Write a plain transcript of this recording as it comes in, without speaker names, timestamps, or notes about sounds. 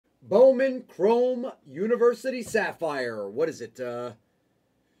Bowman Chrome University Sapphire. What is it?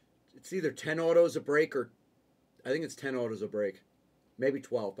 It's either 10 autos a break or I think it's 10 autos a break. Maybe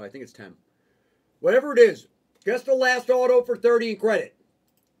 12, but I think it's 10. Whatever it is, guess the last auto for 30 in credit.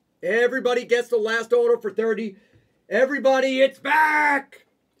 Everybody gets the last auto for 30. Everybody, it's back!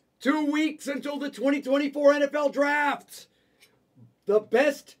 2 weeks until the 2024 NFL Draft. The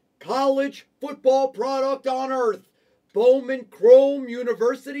best college football product on earth. Bowman Chrome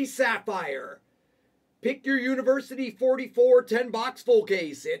University Sapphire. Pick your University 44 10-box full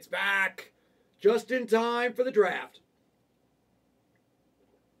case. It's back. Just in time for the draft.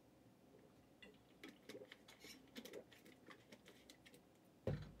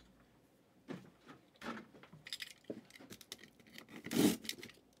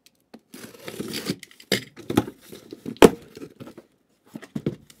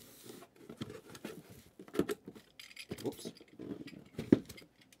 Whoops.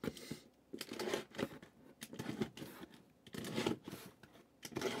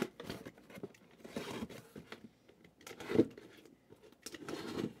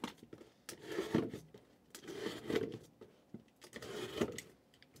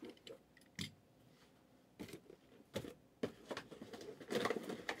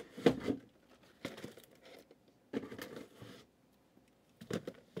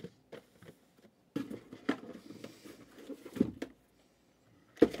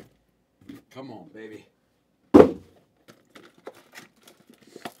 Come on, baby. All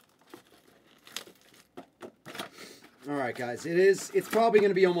right, guys. It's probably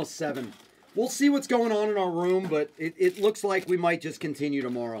going to be almost 7. We'll see what's going on in our room, but it looks like we might just continue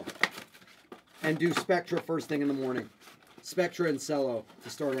tomorrow and do Spectra first thing in the morning. Spectra and Cello to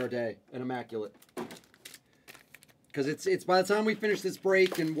start our day, and Immaculate. Because it's by the time we finish this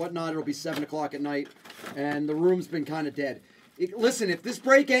break and whatnot, it'll be 7 o'clock at night, and the room's been kind of dead. Listen, if this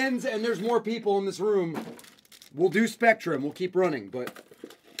break ends and there's more people in this room, we'll do Spectra and we'll keep running. But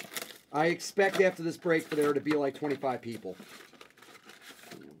I expect after this break for there to be like 25 people.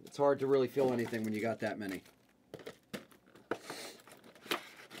 It's hard to really feel anything when you got that many.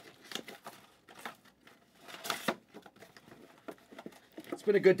 It's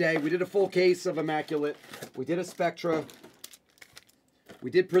been a good day. We did a full case of Immaculate. We did a Spectra.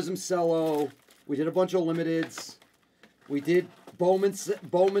 We did Prism Cello. We did a bunch of Limiteds. We did Bowman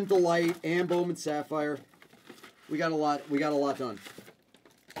Delight and Bowman Sapphire. We got a lot done.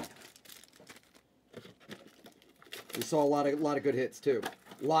 We saw a lot of good hits too.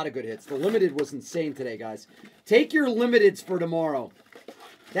 A lot of good hits. The limited was insane today, guys. Take your limiteds for tomorrow.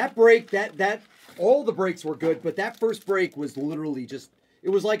 That break, that all the breaks were good, but that first break was literally just, it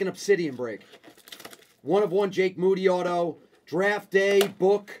was like an obsidian break. 1 of 1 Jake Moody auto, draft day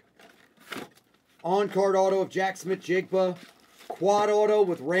book. On-card auto of Jack Smith-Jigba. Quad auto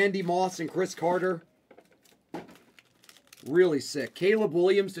with Randy Moss and Chris Carter. Really sick. Caleb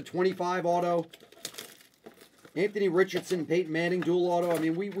Williams to 25 auto. Anthony Richardson, Peyton Manning dual auto. I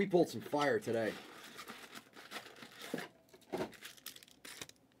mean, we pulled some fire today.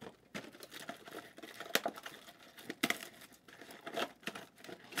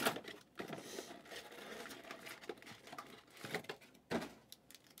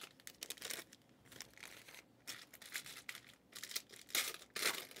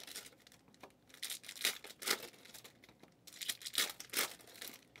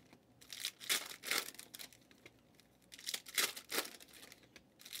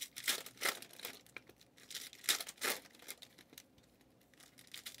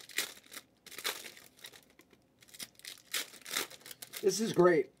 This is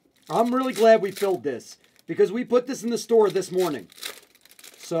great. I'm really glad we filled this because we put this in the store this morning.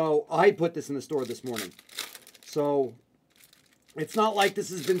 So I put this in the store this morning. So it's not like this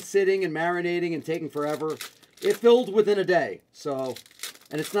has been sitting and marinating and taking forever. It filled within a day. So,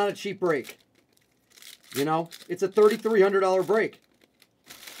 and it's not a cheap break. You know, it's a $3,300 break.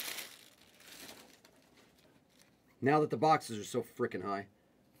 Now that the boxes are so freaking high.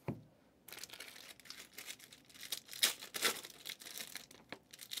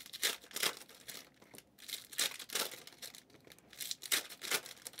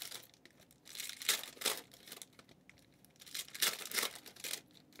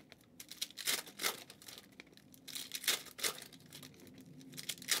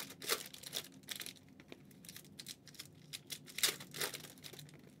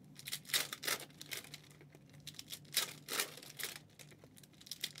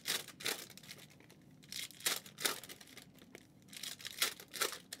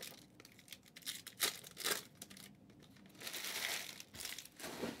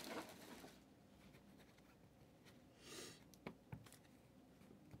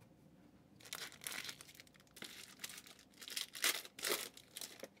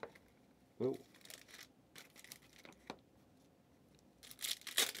 Whoa.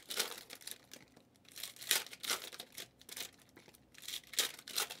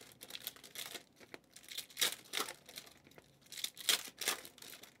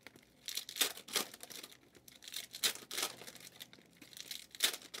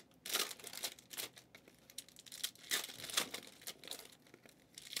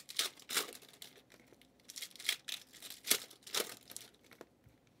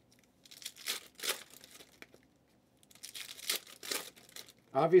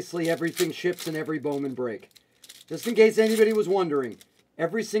 Obviously, everything ships in every Bowman break. Just in case anybody was wondering,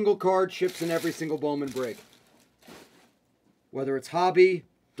 every single card ships in every single Bowman break. Whether it's Hobby,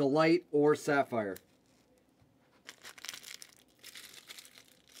 Delight, or Sapphire.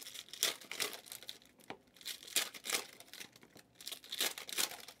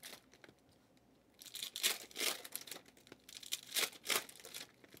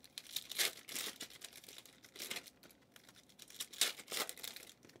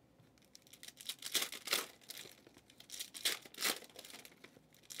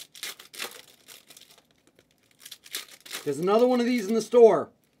 There's another one of these in the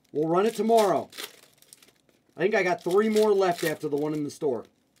store. We'll run it tomorrow. I think I got 3 more left after the one in the store.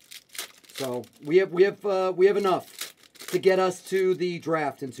 So we have enough to get us to the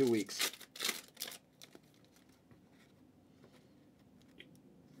draft in 2 weeks.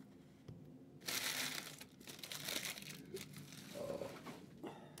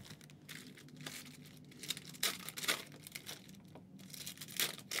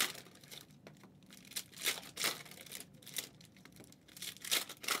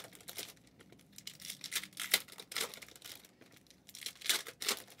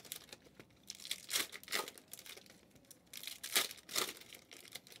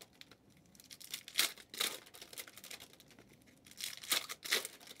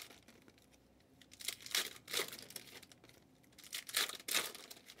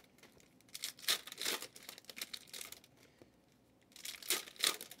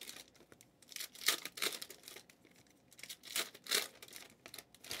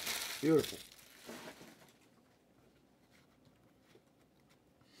 Beautiful.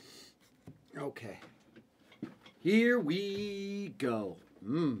 Okay. Here we go.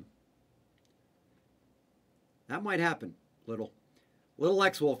 That might happen. Little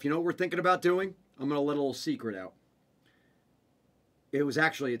X-Wolf. You know what we're thinking about doing? I'm going to let a little secret out.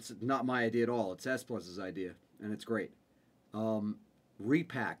 It's not my idea at all. It's S+'s idea, and it's great.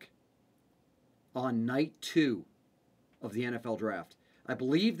 Repack on night 2 of the NFL draft. I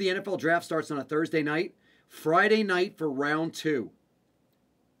believe the NFL draft starts on a Thursday night. Friday night for round 2.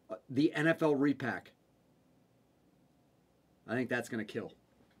 The NFL repack. I think that's going to kill.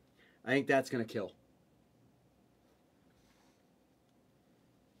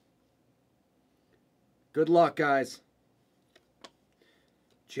 Good luck, guys.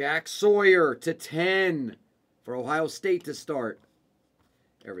 Jack Sawyer to 10 for Ohio State to start.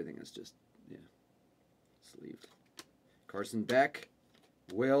 Everything is just, sleeved. Carson Beck.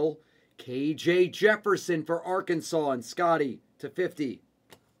 Will. KJ Jefferson for Arkansas and Scotty to 50.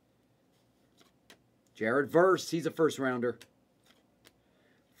 Jared Verse, he's a first rounder.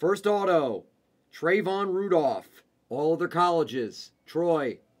 First auto, Trayvon Rudolph. All other colleges.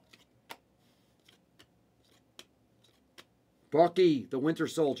 Troy. Bucky, the Winter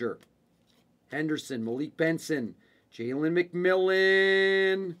Soldier. Henderson, Malik Benson. Jalen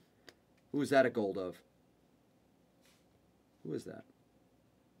McMillan. Who is that a gold of? Who is that?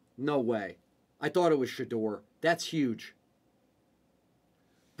 No way. I thought it was Shador. That's huge.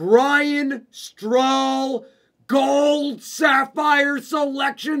 Brian Stroll, gold sapphire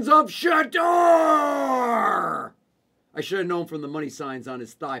selections of Shador. I should have known from the money signs on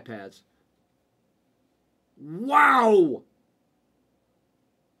his thigh pads. Wow.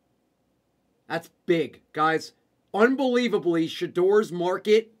 That's big, guys. Unbelievably, Shador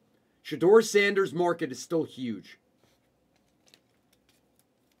Sanders' market is still huge.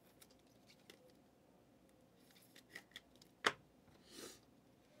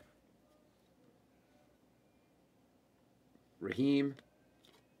 Raheem,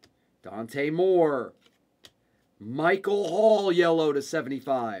 Dante Moore, Michael Hall, yellow to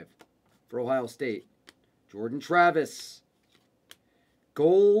 75 for Ohio State. Jordan Travis,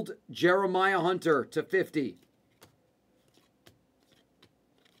 gold Jeremiah Hunter to 50.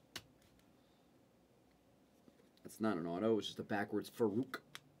 That's not an auto, it's just a backwards Farouk.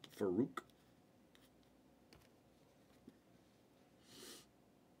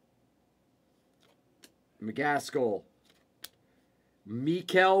 McGaskill.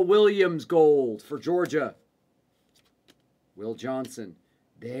 Mikael Williams gold for Georgia. Will Johnson.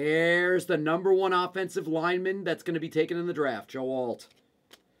 There's the #1 offensive lineman that's going to be taken in the draft, Joe Alt.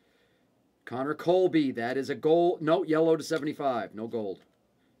 Connor Colby, that is a gold. No, yellow to 75. No gold.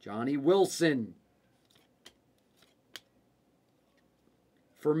 Johnny Wilson.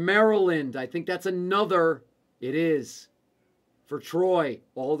 For Maryland, I think that's another. It is. For Troy,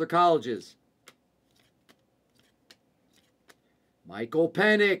 all other colleges. Michael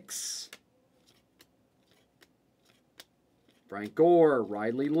Penix. Frank Gore,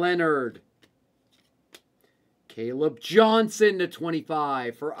 Riley Leonard. Caleb Johnson to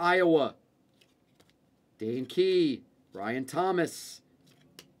 25 for Iowa. Dane Key, Ryan Thomas,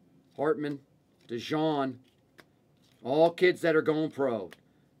 Hartman, DeJean. All kids that are going pro.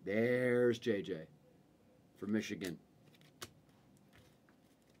 There's JJ for Michigan.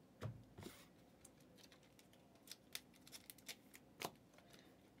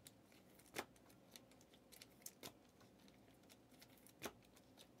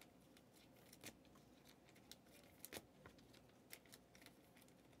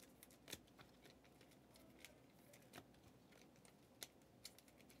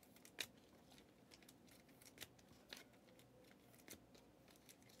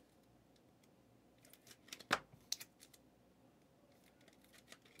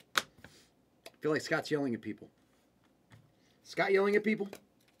 I feel like Scott's yelling at people. Scott yelling at people?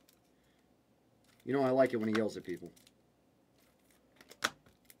 You know I like it when he yells at people.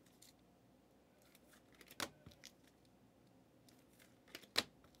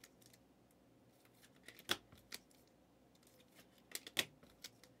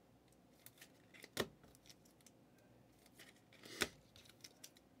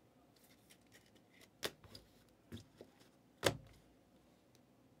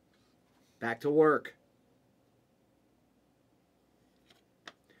 Back to work.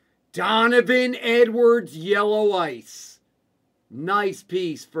 Donovan Edwards, yellow ice. Nice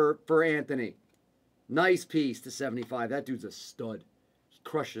piece for Anthony. Nice piece to 75. That dude's a stud. He's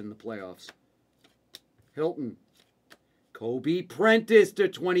crushing the playoffs. Hilton. Kobe Prentice to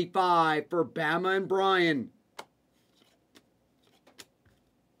 25 for Bama and Brian.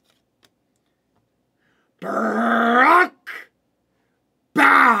 Brock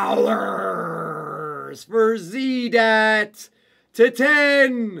Bowers for ZDAT to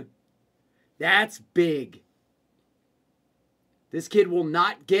 10. That's big. This kid will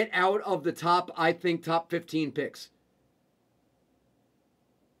not get out of the top 15 picks.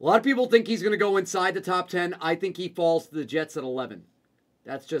 A lot of people think he's going to go inside the top 10. I think he falls to the Jets at 11.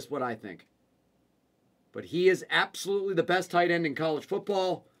 That's just what I think. But he is absolutely the best tight end in college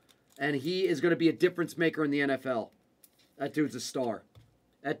football, and he is going to be a difference maker in the NFL. That dude's a star.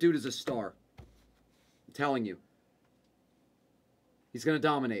 That dude is a star. I'm telling you. He's going to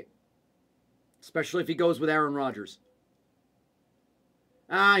dominate. Especially if he goes with Aaron Rodgers.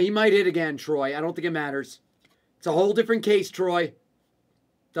 He might hit again, Troy. I don't think it matters. It's a whole different case, Troy.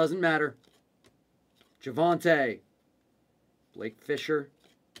 Doesn't matter. Javonte. Blake Fisher.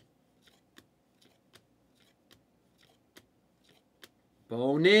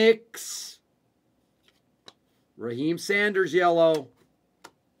 Bo Nix. Raheem Sanders, yellow.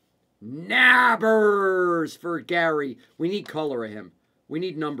 Nabbers for Gary. We need color of him. We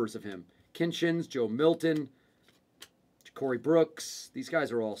need numbers of him. Kinchins, Joe Milton, Corey Brooks. These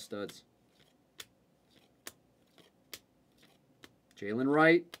guys are all studs. Jalen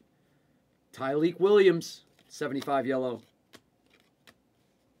Wright. Tyleek Williams, 75 yellow.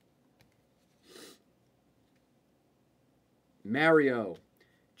 Mario.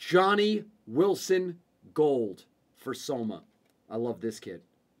 Johnny Wilson gold for Soma. I love this kid.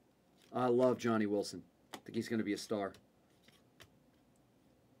 I love Johnny Wilson. I think he's going to be a star.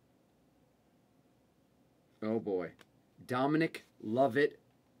 Oh boy. Dominic Lovett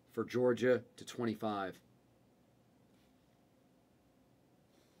for Georgia to 25.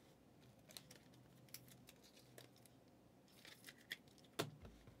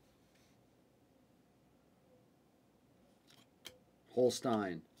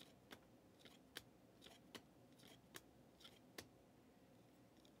 Holstein.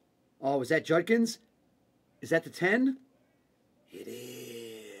 Oh, is that Judkins? Is that the 10? It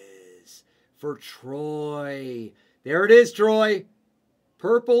is. For Troy. There it is, Troy.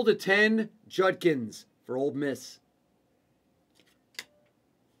 Purple to 10, Judkins for Ole Miss.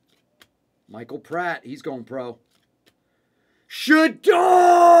 Michael Pratt, he's going pro.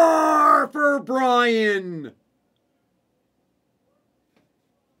 Shador for Brian.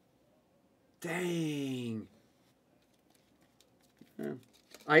 Dang.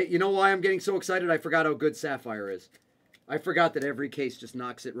 You know why I'm getting so excited? I forgot how good Sapphire is. I forgot that every case just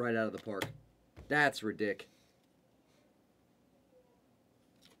knocks it right out of the park. That's ridiculous.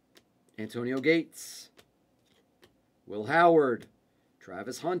 Antonio Gates. Will Howard.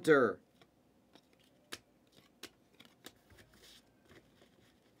 Travis Hunter.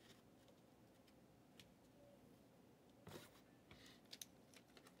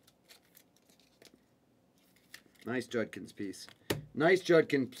 Nice Judkins piece. Nice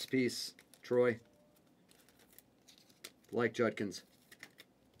Judkins piece, Troy. Like Judkins.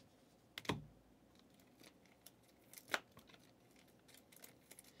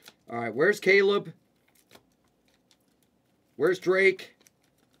 All right, where's Caleb? Where's Drake?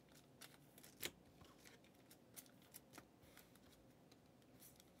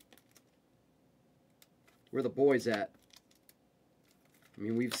 Where the boys at? I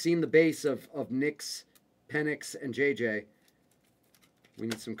mean, we've seen the base of Knicks, Penix, and JJ. We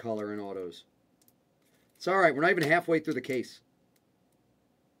need some color in autos. It's all right. We're not even halfway through the case.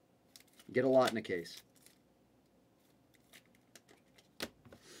 Get a lot in the case.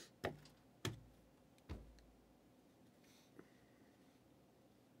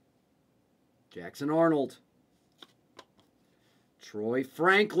 Jackson Arnold. Troy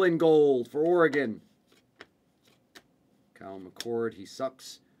Franklin gold for Oregon. Kyle McCord, he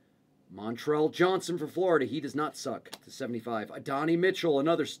sucks. Montrell Johnson for Florida, he does not suck, to 75. Adonai Mitchell,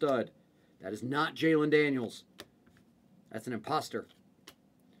 another stud. That is not Jalen Daniels. That's an imposter.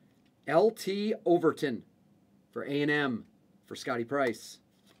 L.T. Overton for A&M for Scotty Price.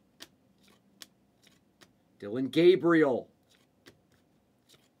 Dylan Gabriel.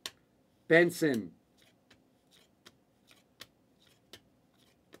 Benson.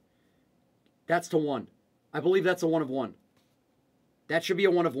 That's to 1. I believe that's a 1 of 1. That should be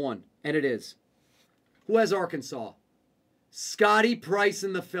a 1 of 1, and it is. Who has Arkansas? Scotty Price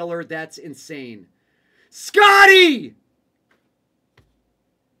in the filler. That's insane. Scotty!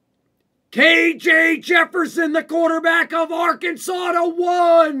 KJ Jefferson, the quarterback of Arkansas, to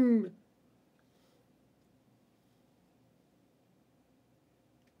 1.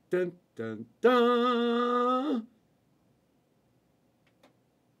 Dun, dun, dun.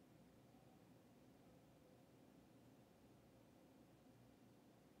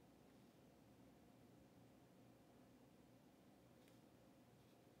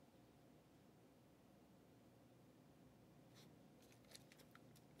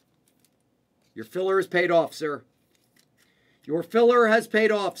 Your filler has paid off, sir. Your filler has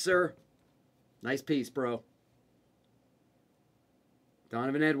paid off, sir. Nice piece, bro.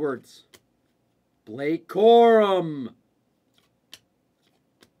 Donovan Edwards. Blake Corum.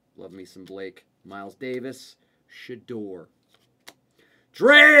 Love me some Blake. Miles Davis. Shador.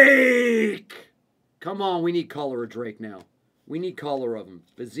 Drake! Come on, we need color of Drake now. We need color of him.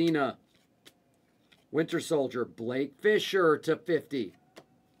 Bazina. Winter Soldier. Blake Fisher to 50.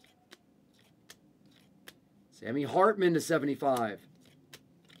 Sammy Hartman to 75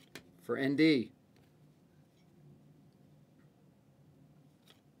 for ND.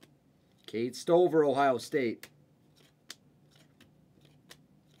 Cade Stover, Ohio State.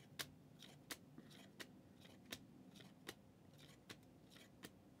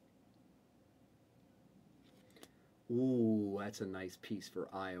 Ooh, that's a nice piece for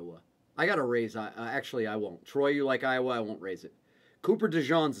Iowa. I got to raise. Actually, I won't. Troy, you like Iowa? I won't raise it. Cooper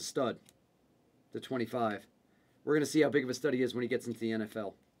DeJean's a stud. To 25. We're going to see how big of a stud he is when he gets into the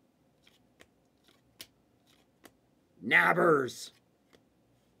NFL. Nabbers.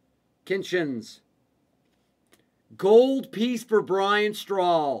 Kinchins. Gold piece for Brian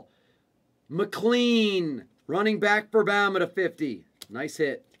Strahl. McLean. Running back for Bama to 50. Nice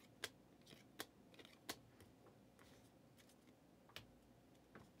hit.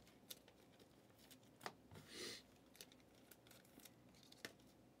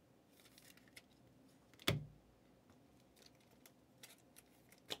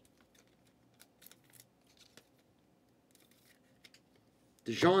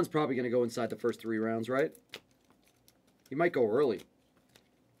 DeJean's probably going to go inside the first 3 rounds, right? He might go early.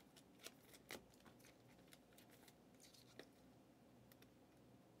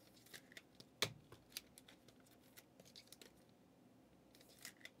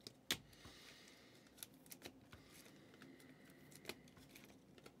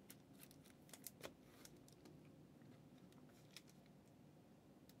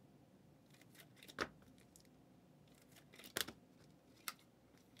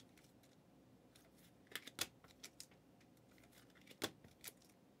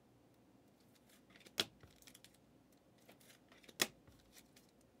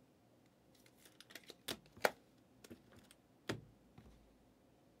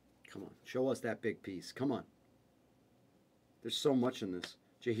 Come on, show us that big piece. Come on. There's so much in this.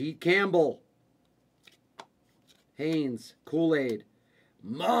 Jaheed Campbell. Haynes. Kool-Aid.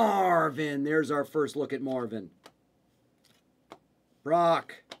 Marvin. There's our first look at Marvin.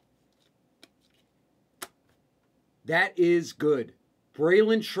 Brock. That is good.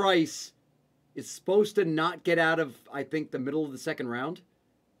 Braylon Trice is supposed to not get out of, I think, the middle of the second round.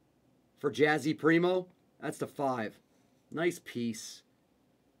 For Jazzy Primo, that's the 5. Nice piece.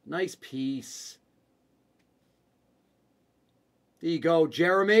 Nice piece. There you go,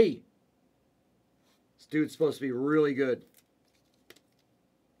 Jeremy. This dude's supposed to be really good.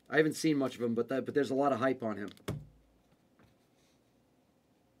 I haven't seen much of him, but there's a lot of hype on him.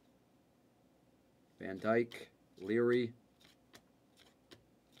 Van Dyke, Leary,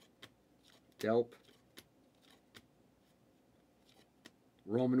 Delp,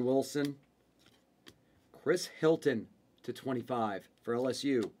 Roman Wilson, Chris Hilton to 25 for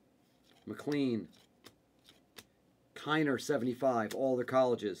LSU, McLean, Kiner 75, all their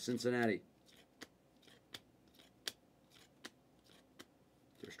colleges, Cincinnati.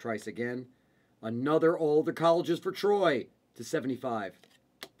 There's Trice again. Another all the colleges for Troy to 75.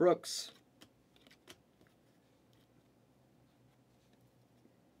 Brooks.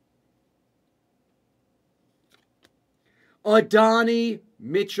 Adonai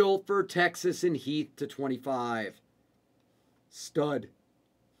Mitchell for Texas and Heath to 25. Stud.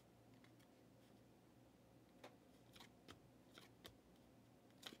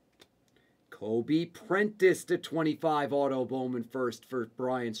 Kobe Prentice to 25 auto Bowman first for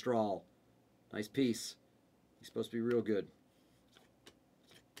Brian Strahl. Nice piece. He's supposed to be real good.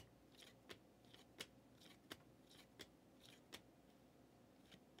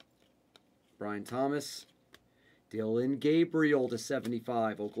 Brian Thomas. Dylan Gabriel to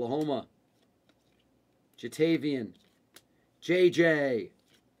 75, Oklahoma. Jatavian. JJ.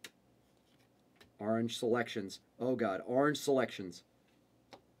 Orange selections. Oh, God. Orange selections.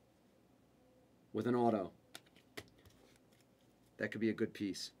 With an auto. That could be a good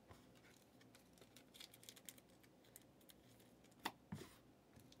piece.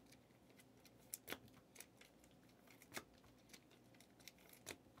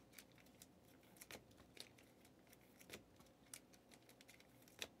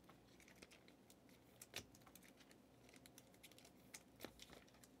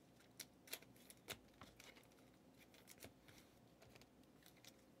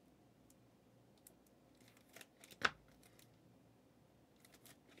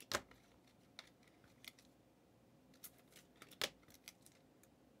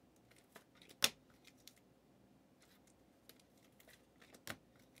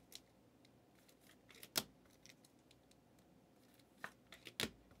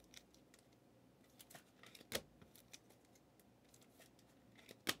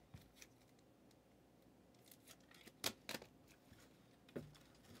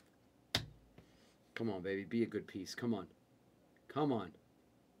 Come on, baby. Be a good piece. Come on. Come on.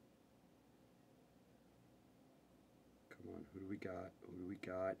 Come on. Who do we got? Who do we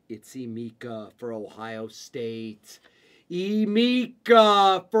got? It's Emeka for Ohio State.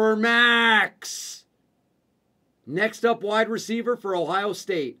 Emeka for Max. Next up, wide receiver for Ohio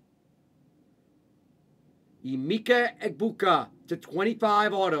State. Emeka Egbuka to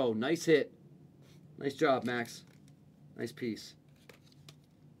 25 auto. Nice hit. Nice job, Max. Nice piece.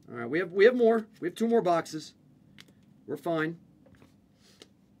 All right, we have more. We have 2 more boxes. We're fine.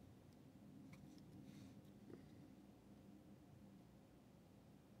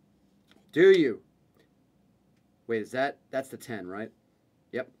 Do you? Wait, that's the 10, right?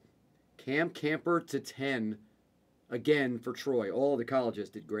 Yep. Cam Camper to 10 again for Troy. All of the colleges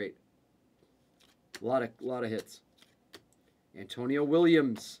did great. A lot of hits. Antonio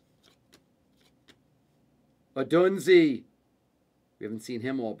Williams. Adunzi. We haven't seen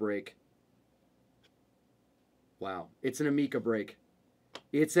him all break. Wow. It's an Emeka break.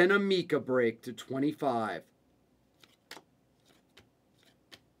 It's an Emeka break to 25.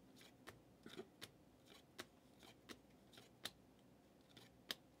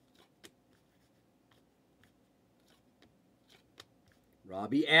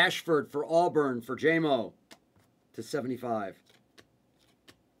 Robbie Ashford for Auburn for JMO to 75.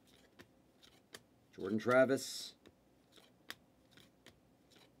 Jordan Travis.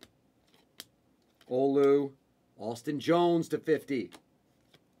 Olu. Austin Jones to 50.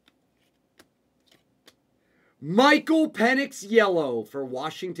 Michael Penix yellow for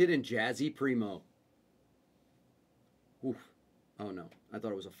Washington and Jazzy Primo. Oof. Oh, no. I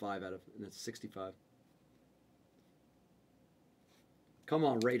thought it was a 5 out of, and that's 65. Come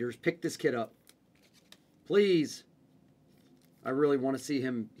on, Raiders. Pick this kid up. Please. I really want to see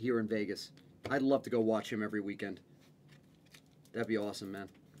him here in Vegas. I'd love to go watch him every weekend. That'd be awesome, man.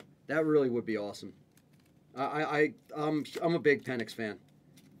 That really would be awesome. I'm a big Penix fan.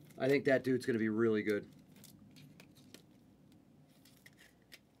 I think that dude's going to be really good.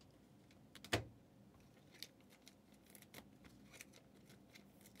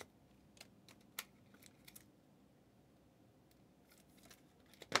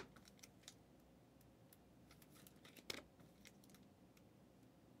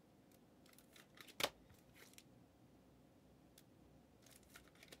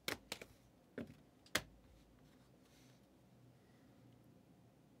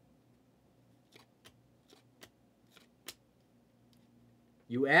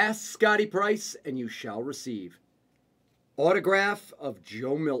 You ask Scotty Price, and you shall receive. Autograph of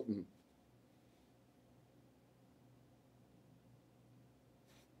Joe Milton.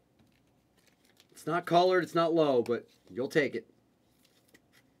 It's not colored, it's not low, but you'll take it.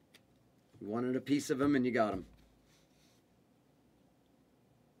 You wanted a piece of him, and you got him.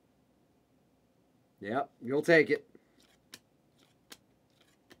 Yep, you'll take it.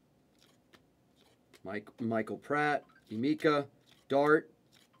 Michael Pratt, Emeka, Dart,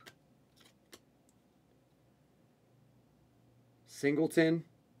 Singleton.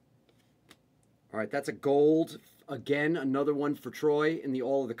 All right, that's a gold. Again, another one for Troy in the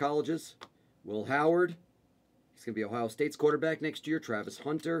All of the Colleges. Will Howard. He's going to be Ohio State's quarterback next year. Travis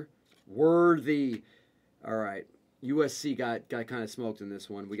Hunter. Worthy. All right. USC got kind of smoked in this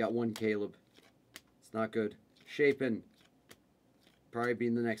one. We got one Caleb. It's not good. Chapin. Probably be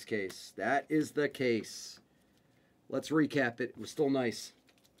in the next case. That is the case. Let's recap it. It was still nice.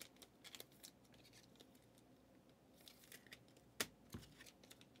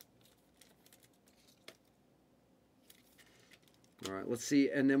 All right, let's see,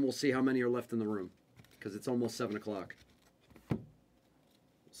 and then we'll see how many are left in the room, because it's almost 7 o'clock. We'll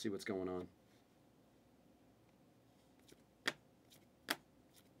see what's going on.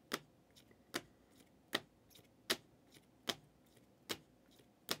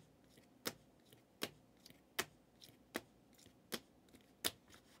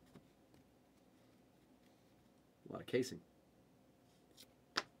 A lot of casing.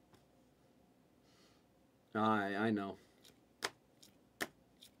 I know.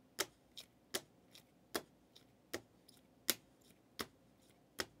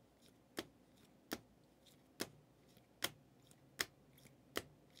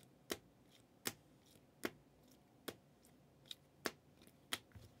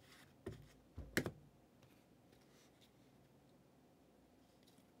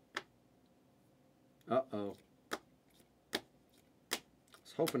 Uh-oh. I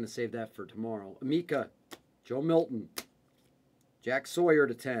was hoping to save that for tomorrow. Emeka, Joe Milton, Jack Sawyer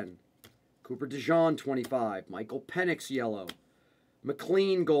to 10, Cooper DeJean 25, Michael Penix yellow,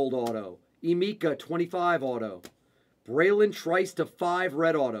 McLean gold auto, Emeka 25 auto, Braylon Trice to 5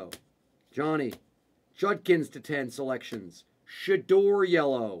 red auto, Johnny, Judkins to 10 selections, Shador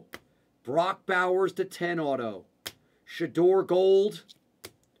yellow, Brock Bowers to 10 auto, Shador gold,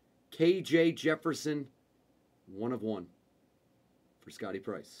 KJ Jefferson 1 of 1 for Scotty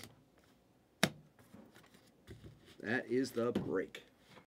Price. That is the break.